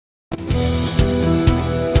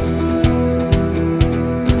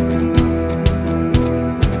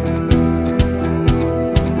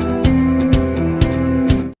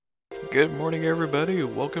morning, everybody.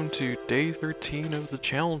 Welcome to day 13 of the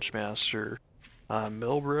Challenge Master. I'm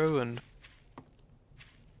Milbro,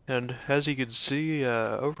 and as you can see,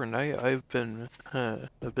 overnight I've been a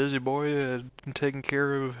busy boy, taking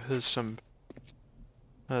care of some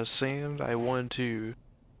sand. I wanted to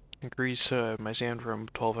increase my sand from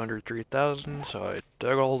 1,200 to 3,000, so I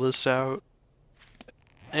dug all this out.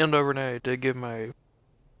 And overnight I did give myself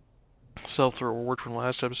the reward from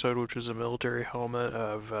last episode, which was a military helmet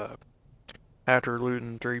of after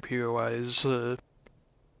looting 3 POIs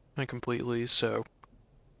completely, so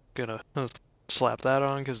gonna slap that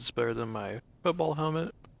on because it's better than my football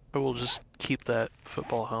helmet. I will just keep that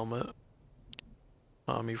football helmet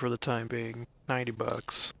on me for the time being. 90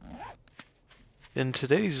 bucks. In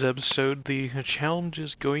today's episode, the challenge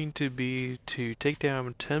is going to be to take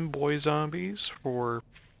down 10 boy zombies for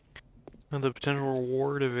the potential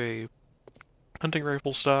reward of a hunting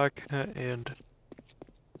rifle stock, and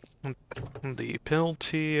the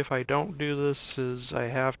penalty if I don't do this is I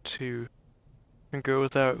have to go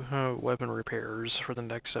without weapon repairs for the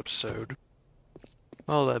next episode.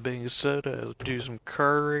 All that being said, I'll do some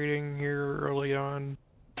car rating here early on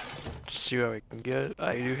to see what I can get.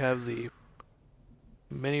 I do have the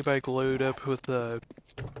mini bike load up with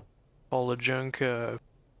all the junk, well,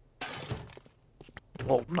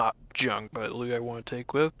 not junk, but loot I want to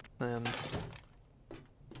take with, and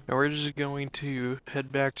we're just going to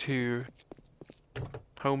head back to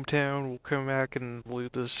hometown. We'll come back and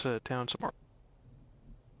loot this town some more.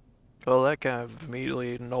 Well, that kind of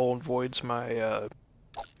immediately null and voids my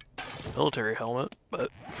military helmet,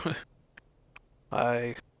 but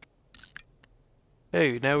hey,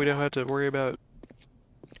 now we don't have to worry about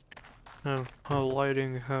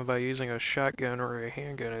lighting by using a shotgun or a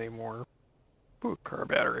handgun anymore. Ooh, car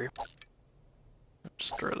battery.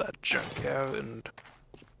 Just throw that junk out, and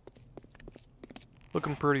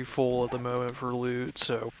looking pretty full at the moment for loot,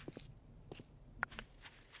 so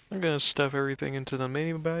I'm gonna stuff everything into the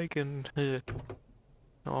mini bike and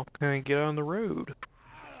I'll kind of get on the road.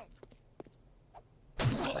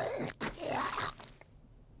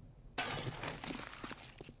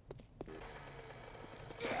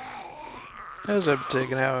 As I'm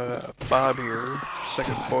taking out Bob here,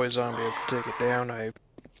 second boy zombie to take it down, I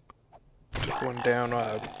took one down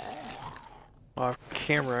off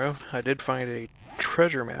camera. I did find a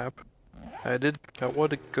treasure map. I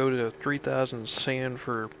wanted to go to 3,000 sand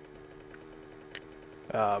for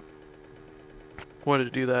wanted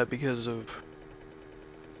to do that because of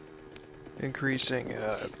increasing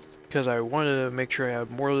because I wanted to make sure I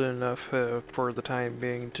have more than enough for the time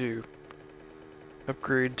being to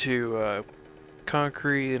upgrade to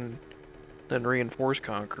concrete and then reinforced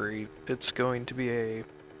concrete. It's going to be a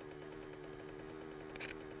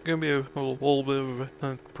little bit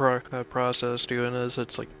of a process doing this.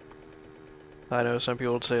 It's like, I know some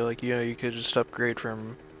people would say, like, you know, you could just upgrade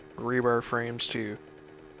from rebar frames to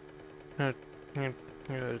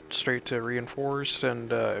straight to reinforced,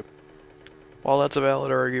 and while that's a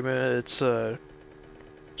valid argument, it's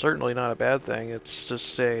certainly not a bad thing. It's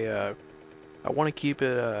just I want to keep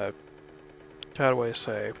it how do I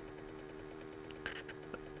say,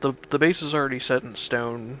 the base is already set in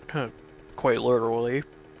stone, quite literally,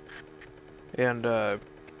 and I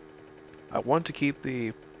want to keep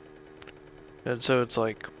and so it's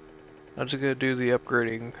like, I'm just gonna do the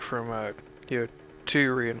upgrading from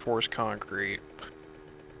to reinforced concrete.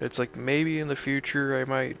 It's like, maybe in the future I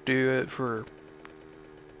might do it for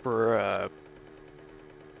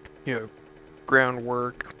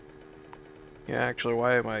groundwork. Yeah, actually,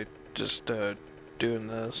 why am I just doing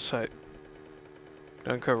this? I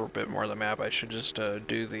uncover a bit more of the map. I should just I'm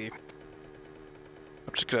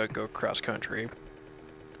just gonna go cross country.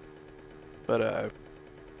 But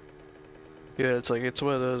yeah, it's like, it's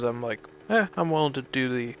one of those, I'm like, I'm willing to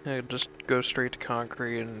do just go straight to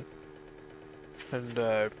concrete and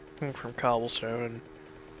from cobblestone, and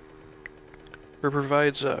it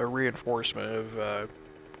provides a reinforcement of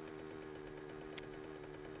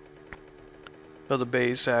the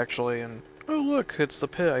base, actually. And oh look, it's the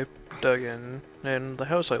pit I dug in and the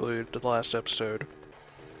house I looted the last episode.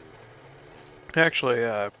 Actually,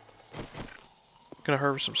 gonna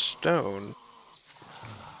harvest some stone.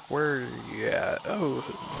 Where are you at? Oh,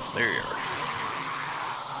 there you are.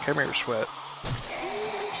 Come here, Sweat.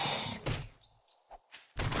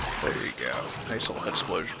 There you go. Nice little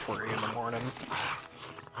explosion for you in the morning.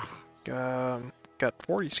 Got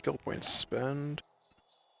 40 skill points to spend.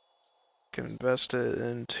 Can invest it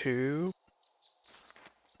into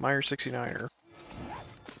Meyer 69er.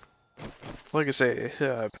 Like I say,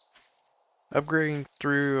 upgrading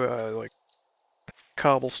through like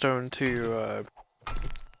cobblestone to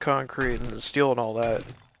concrete and steel and all that,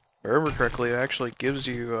 if I remember correctly, it actually gives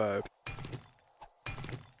you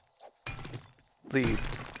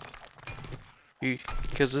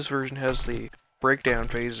because this version has the breakdown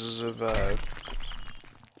phases of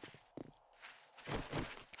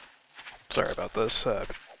sorry about this.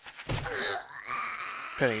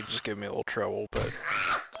 Penny just gave me a little trouble, but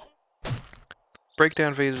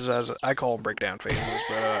breakdown phases, as I call them breakdown phases,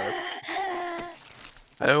 but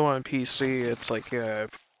I know on PC it's like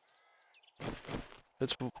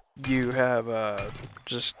it's you have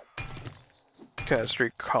just kind of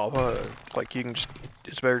straight like you can just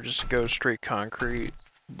it's better just to go straight concrete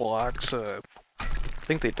blocks. I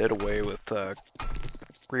think they did away with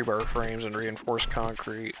rebar frames and reinforced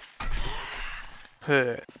concrete.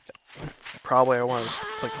 Probably I want to,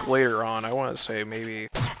 like later on, I want to say maybe,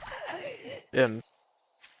 and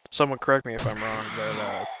someone correct me if I'm wrong,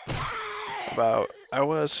 but I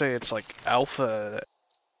want to say it's like Alpha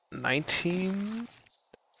 19,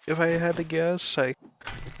 if I had to guess. I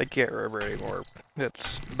can't remember anymore. And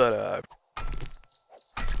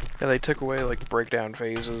they took away like breakdown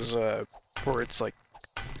phases, where it's like,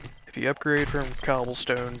 if you upgrade from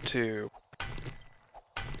cobblestone to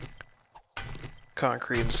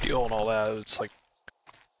concrete and steel and all that, it's like,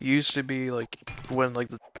 it used to be like, when like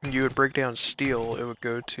you would break down steel, it would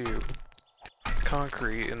go to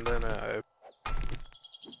concrete, and then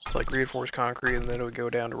like reinforced concrete, and then it would go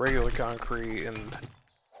down to regular concrete, and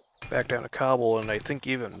back down to cobble, and I think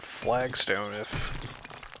even flagstone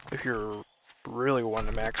if you're really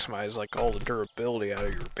wanting to maximize like all the durability out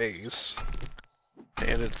of your base.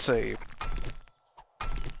 And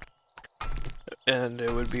and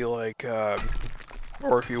it would be like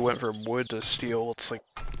or if you went from wood to steel, it's like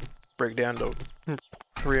break down to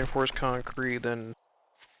reinforced concrete, then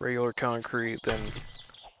regular concrete, then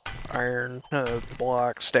iron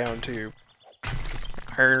blocks down to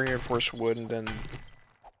iron reinforced wood, and then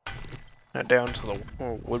down to the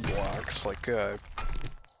wood blocks, like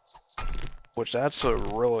which that's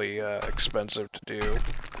really expensive to do,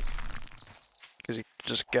 because you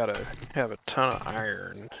just gotta have a ton of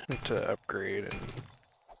iron to upgrade, and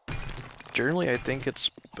generally I think it's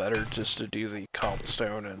better just to do the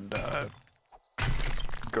cobblestone and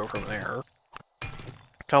go from there.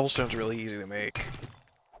 Cobblestone's really easy to make.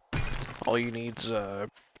 All you need's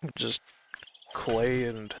just clay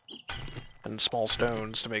and small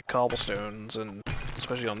stones to make cobblestones, and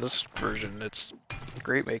especially on this version, it's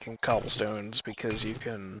great making cobblestones because you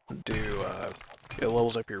can do it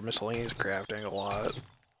levels up your miscellaneous crafting a lot.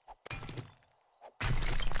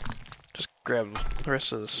 Just grab the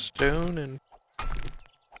rest of the stone, and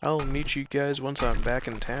I'll meet you guys once I'm back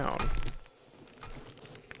in town.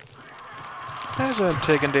 As I'm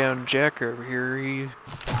taking down Jack over here,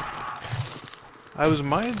 I was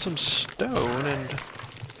mining some stone, and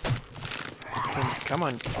come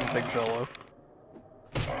on, big fellow.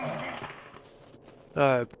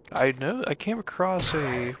 I came across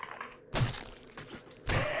a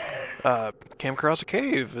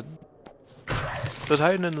cave. It was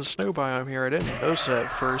hiding in the snow biome here. I didn't notice it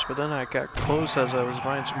at first, but then I got close as I was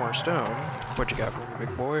mining some more stone. What you got for me,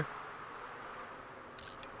 big boy?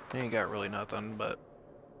 Ain't got really nothing, but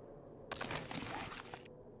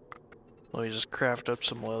let me just craft up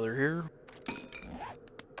some leather here.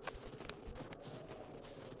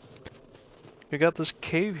 We got this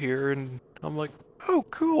cave here, and I'm like, oh,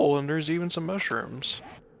 cool, and there's even some mushrooms.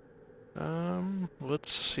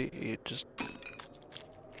 Let's see, just...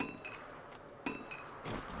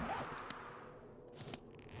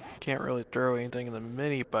 Can't really throw anything in the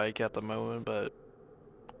mini bike at the moment, but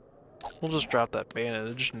we'll just drop that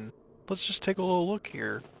bandage, and let's just take a little look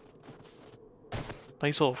here.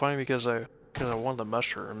 Nice little find because I want the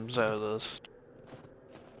mushrooms out of this.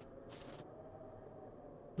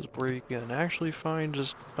 This is where you can actually find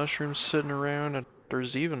just mushrooms sitting around, and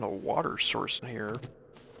there's even a water source in here.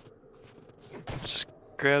 Just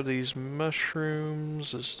grab these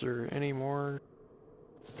mushrooms. Is there any more?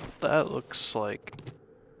 That looks like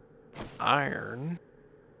iron.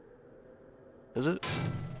 Is it?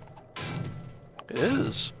 It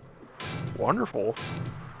is. Wonderful.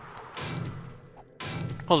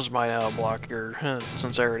 I'll just mine out a block here,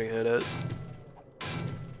 since I already hit it.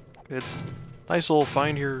 Good. Nice little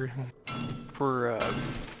find here for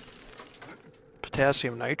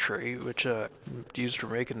potassium nitrate, which used for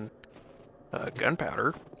making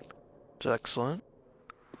gunpowder. It's excellent.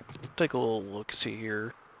 Take a little look-see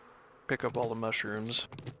here. Pick up all the mushrooms.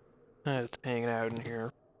 Hanging out in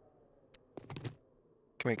here.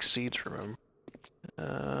 Can make seeds from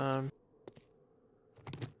them.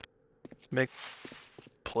 Make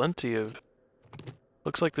plenty of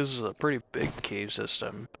Looks like this is a pretty big cave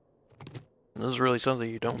system. And this is really something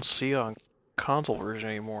you don't see on console version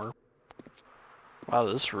anymore. Wow,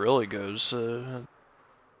 this really goes,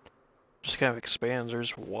 just kind of expands.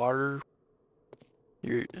 There's water.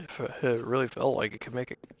 It really felt like it could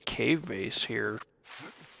make a cave base here.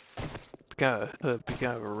 Be kind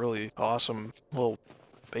of a really awesome little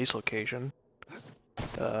base location.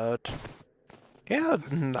 Yeah,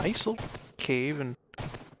 nice little cave, and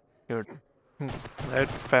you know, I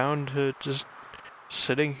found just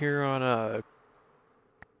sitting here on a,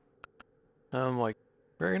 like,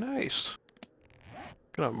 very nice.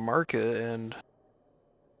 Gonna mark it, and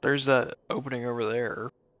there's that opening over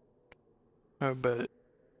there. But in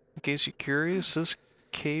case you're curious, this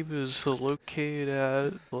cave is located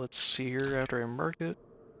at, let's see here after I mark it.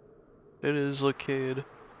 It is located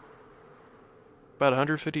about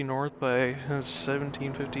 150 north by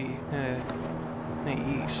 1750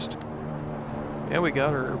 east. And we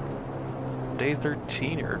got our day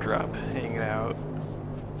 13 airdrop hanging out.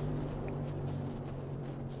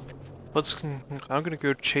 I'm gonna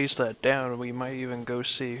go chase that down, and we might even go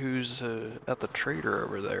see who's at the trader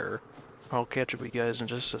over there. I'll catch up with you guys in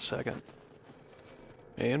just a second.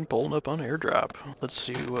 And pulling up on airdrop. Let's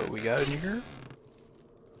see what we got in here.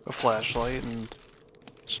 A flashlight and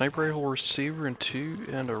sniper rifle receiver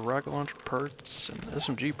and a rocket launcher parts and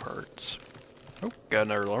SMG parts. Oh, got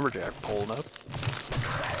another lumberjack pulling up.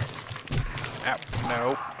 Ow,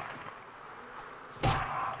 no.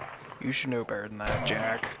 You should know better than that,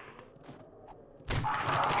 Jack.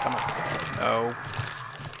 Come on. No.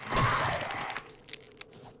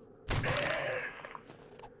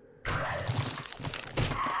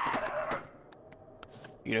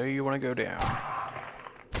 You know you want to go down.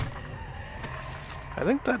 I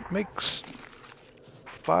think that makes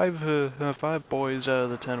five boys out of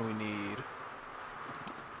the 10 we need.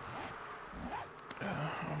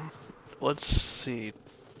 Let's see.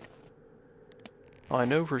 Well, I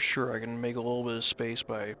know for sure I can make a little bit of space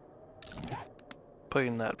by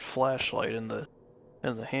putting that flashlight in the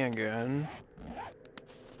handgun.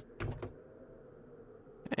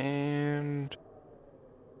 And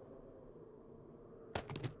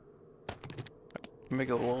make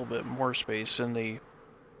a little bit more space in the,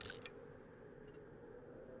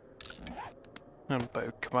 and by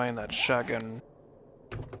combining that shotgun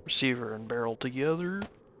receiver and barrel together,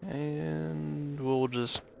 and we'll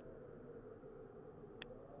just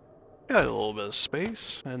got a little bit of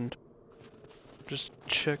space, and just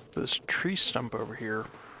check this tree stump over here.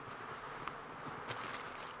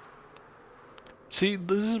 See,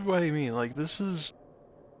 this is what I mean, like, this,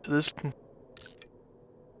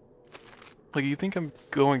 like, you think I'm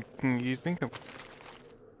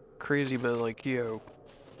crazy, but like, yo,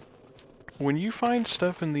 when you find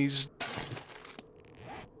stuff in these,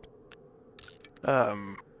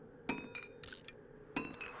 in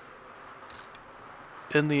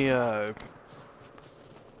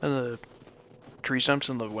the tree stumps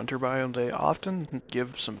in the winter biome, they often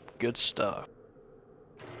give some good stuff.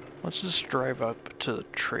 Let's just drive up to the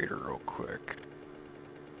trader real quick.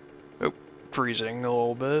 Oh, freezing a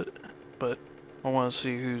little bit, but I want to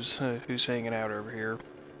see who's hanging out over here.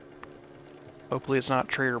 Hopefully it's not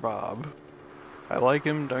Trader Bob. I like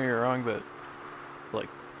him, don't get me wrong, but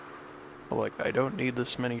like I don't need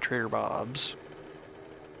this many Trader Bobs.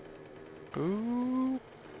 Ooh.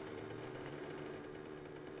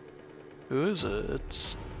 Who is it?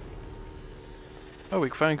 It's... Oh, we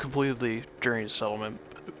finally completed the journey to settlement.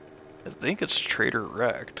 I think it's Trader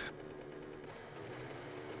Wrecked.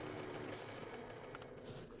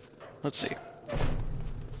 Let's see.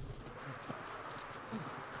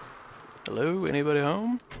 Hello, anybody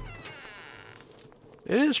home?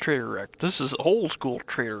 It is Trader Wrecked. This is old school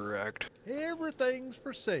Trader Wrecked. Everything's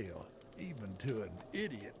for sale, even to an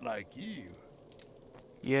idiot like you.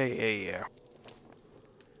 Yeah.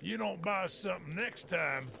 You don't buy something next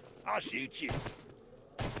time, I'll shoot you.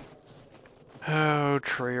 Oh,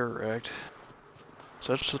 Trader Wrecked.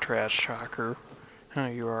 Such the trash shocker. Huh,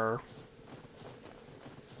 you are.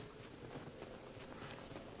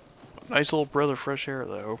 Nice little breath of fresh air,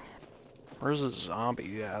 though. Where's this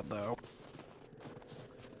zombie at, though?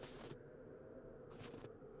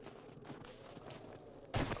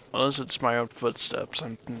 Unless it's my own footsteps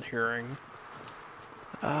I'm hearing.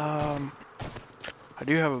 I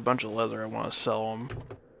do have a bunch of leather I want to sell them.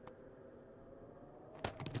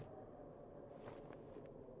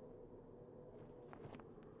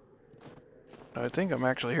 I think I'm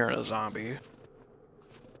actually hearing a zombie.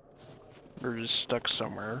 They're just stuck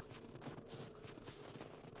somewhere.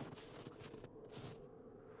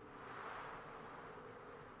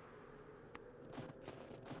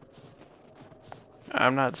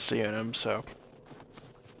 I'm not seeing him, so.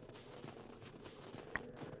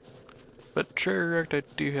 But Cherry, I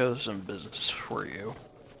do have some business for you.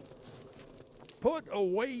 Put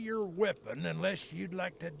away your weapon unless you'd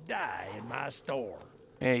like to die in my store.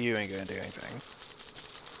 Yeah, you ain't gonna do anything.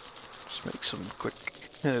 Just make some quick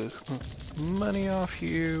money off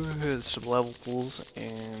you, some levels,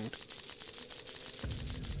 and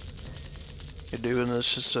you're doing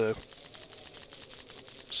this just to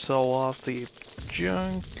sell off the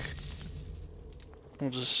junk.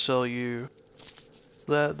 We'll just sell you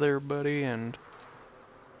that there, buddy, and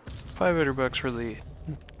 $500 for the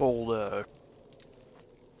old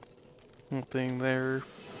thing there.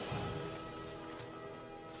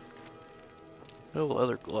 No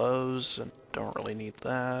leather gloves, and don't really need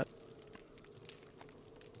that.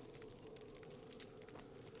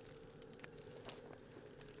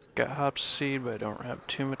 Got hop seed, but I don't have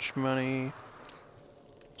too much money.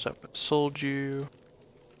 So I sold you.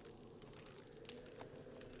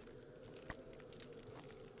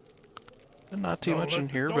 Not too much in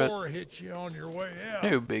here, but door hit you on your way out.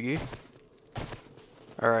 no biggie.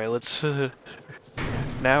 Alright, let's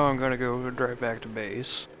now I'm gonna go drive back to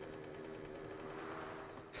base.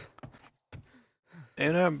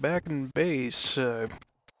 And I'm back in base. I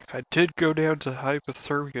did go down to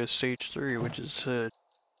hypothermia stage 3, which is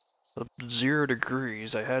 0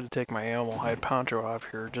 degrees. I had to take my animal hide poncho off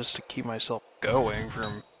here just to keep myself going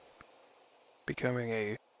from becoming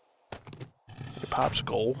a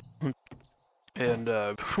popsicle. And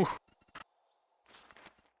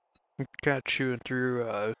got chewing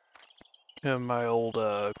through my old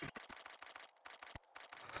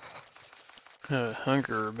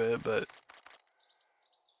hunger a bit, but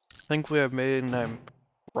thankfully I've made it and I'm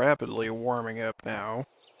rapidly warming up now.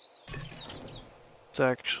 It's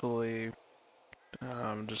actually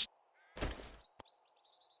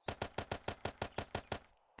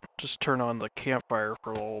just turn on the campfire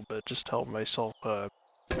for a little bit, just to help myself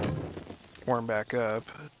warm back up.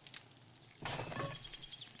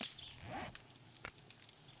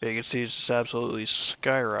 Yeah, you can see it's just absolutely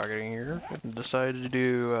skyrocketing here. And decided to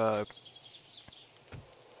do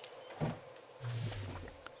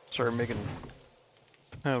start making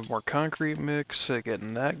more concrete mix,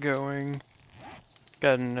 getting that going.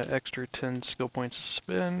 Got an extra 10 skill points to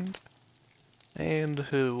spend, and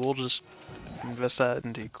we'll just invest that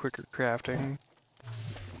into quicker crafting.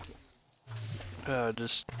 We'll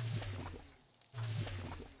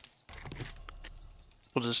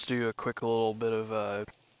just do a quick little bit of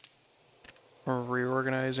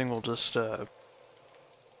reorganizing. We'll just want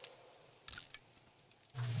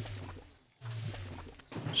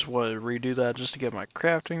to redo that just to get my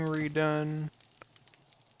crafting redone.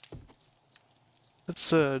 Let's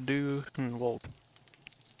do, and we'll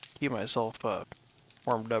keep myself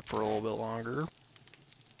warmed up for a little bit longer.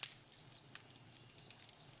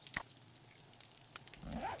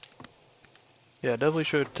 Yeah, definitely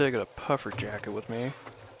should have taken a puffer jacket with me.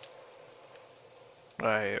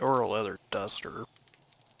 Or a leather duster.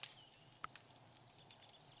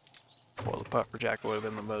 Well, the puffer jacket would have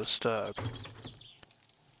been the most, the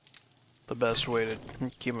best way to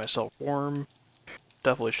keep myself warm.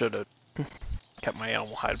 Definitely should have kept my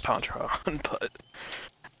animal hide poncho on, but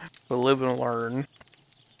we'll live and learn.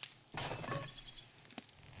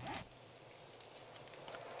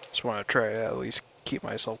 Just want to try to at least keep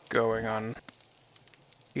myself going on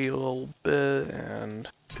a little bit, and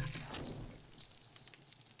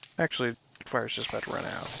actually, fire's just about to run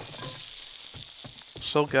out.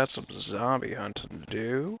 Still got some zombie hunting to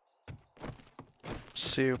do.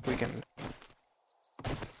 See if we can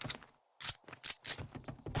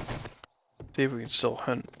still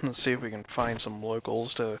hunt. Let's see if we can find some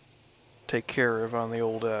locals to take care of on the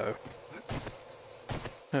old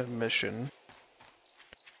mission.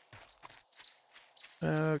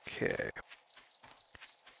 Okay.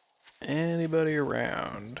 Anybody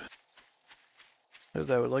around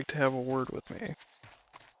that would like to have a word with me?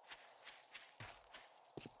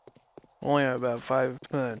 Only have about 5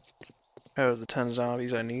 out of the 10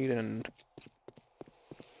 zombies I need, and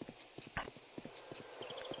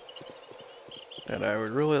I would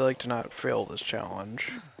really like to not fail this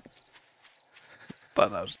challenge.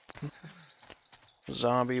 Thought that was a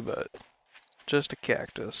zombie, but just a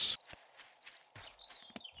cactus.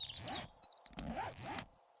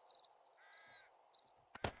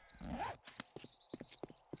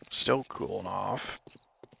 Still cooling off.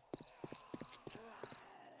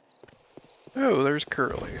 Oh, there's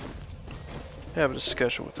Curly. Have a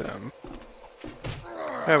discussion with him.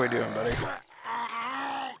 How we doing, buddy?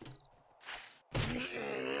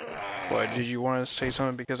 What, did you want to say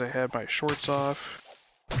something because I had my shorts off?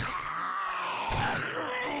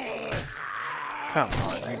 Come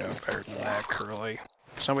on, you know better than that, Curly.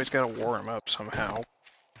 Somebody's gotta warm him up somehow.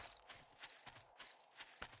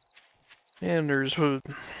 And there's his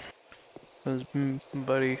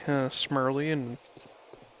buddy, Smurly, and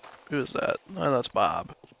who is that? Oh, that's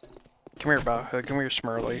Bob. Come here, Bob. Come here,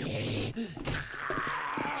 Smurly.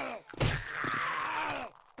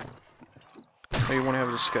 Oh, you want to have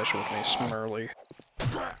a discussion with me, Smurly?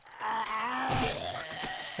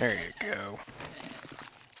 There you go.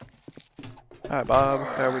 Hi, Bob.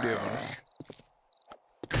 How we doing?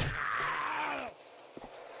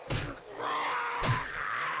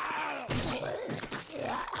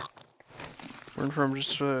 We're from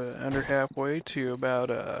just under halfway to about,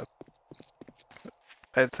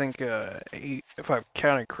 I think, 8, if I've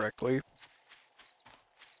counted correctly.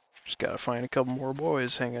 Just gotta find a couple more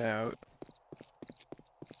boys hanging out.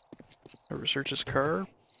 Ever search his car?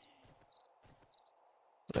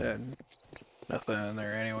 And nothing in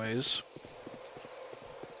there anyways.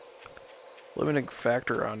 Limiting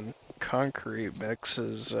factor on concrete mix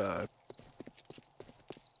is, the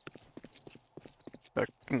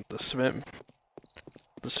cement.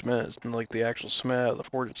 The cement is like the actual cement of the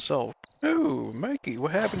fort itself. Oh, Mikey,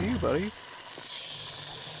 what happened to you, buddy?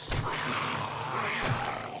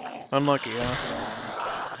 Unlucky,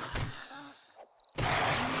 huh?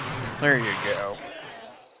 There you go.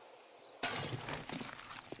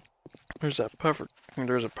 There's a puffer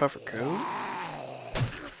coat.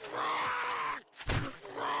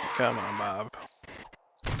 Come on, Bob.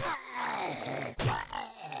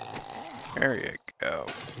 There you go.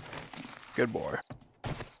 Good boy.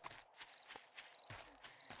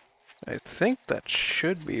 I think that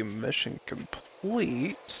should be mission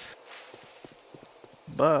complete.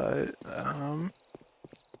 But,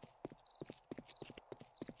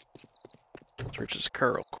 search his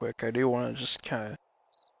car real quick. I do want to just kind of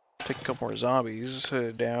take a couple more zombies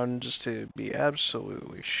down just to be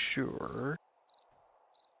absolutely sure.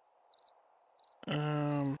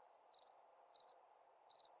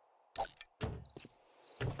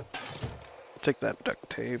 Take that duct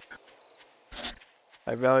tape.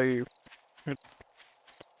 I value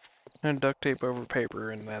duct tape over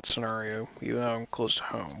paper in that scenario, even though I'm close to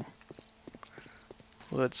home.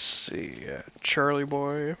 Let's see, Charlie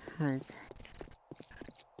boy. Come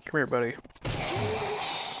here, buddy.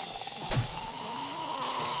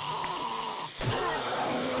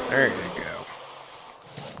 There you go.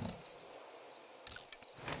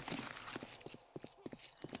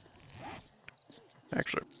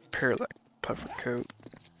 Actually, repair that puffer coat.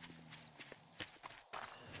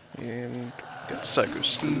 And got Psycho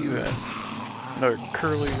Steve and another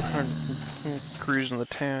Curly cruising the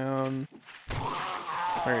town.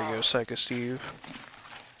 There you go, Psycho Steve.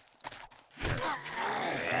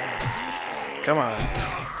 Come on.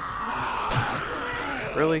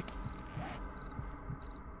 Really?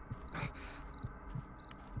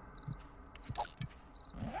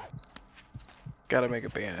 Gotta make a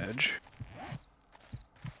bandage.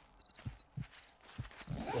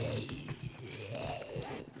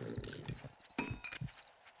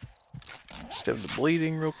 Stem the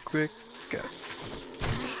bleeding real quick. Got it.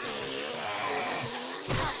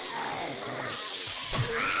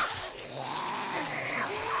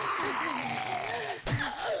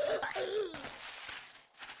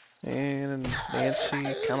 And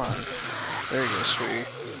Nancy, come on. There you go, sweetie.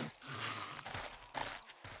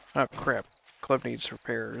 Oh crap. Club needs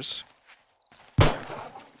repairs.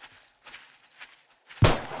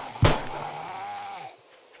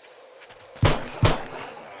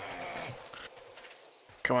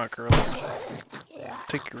 Come on, girl.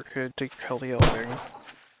 Take your healthy helping.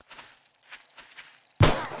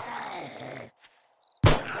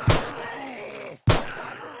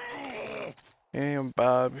 And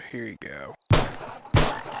Bob, here you go.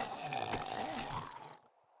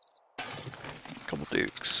 Couple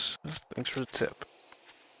dukes. Thanks for the tip.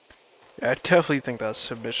 Yeah, I definitely think that's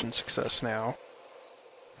submission success now.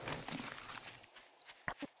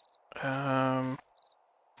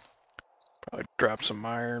 Probably drop some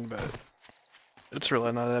iron, but it's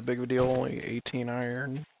really not that big of a deal, only 18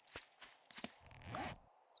 iron.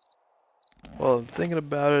 Well, I'm thinking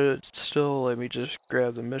about it, still, let me just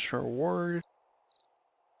grab the mission reward.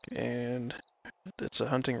 And it's a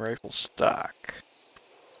hunting rifle stock.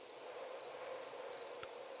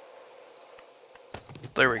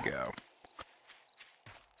 There we go.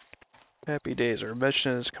 Happy days, our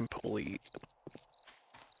mission is complete.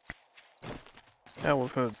 Now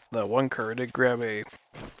with that one card, I did grab a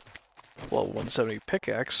level 170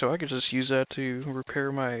 pickaxe, so I could just use that to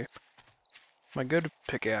repair my good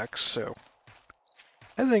pickaxe, so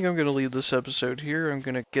I think I'm gonna leave this episode here. I'm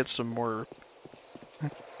gonna get some more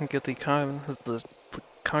get the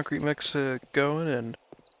concrete mix going, and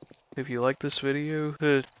if you like this video,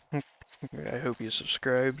 I hope you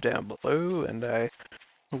subscribe down below, and I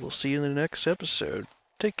will see you in the next episode.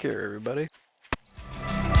 Take care, everybody.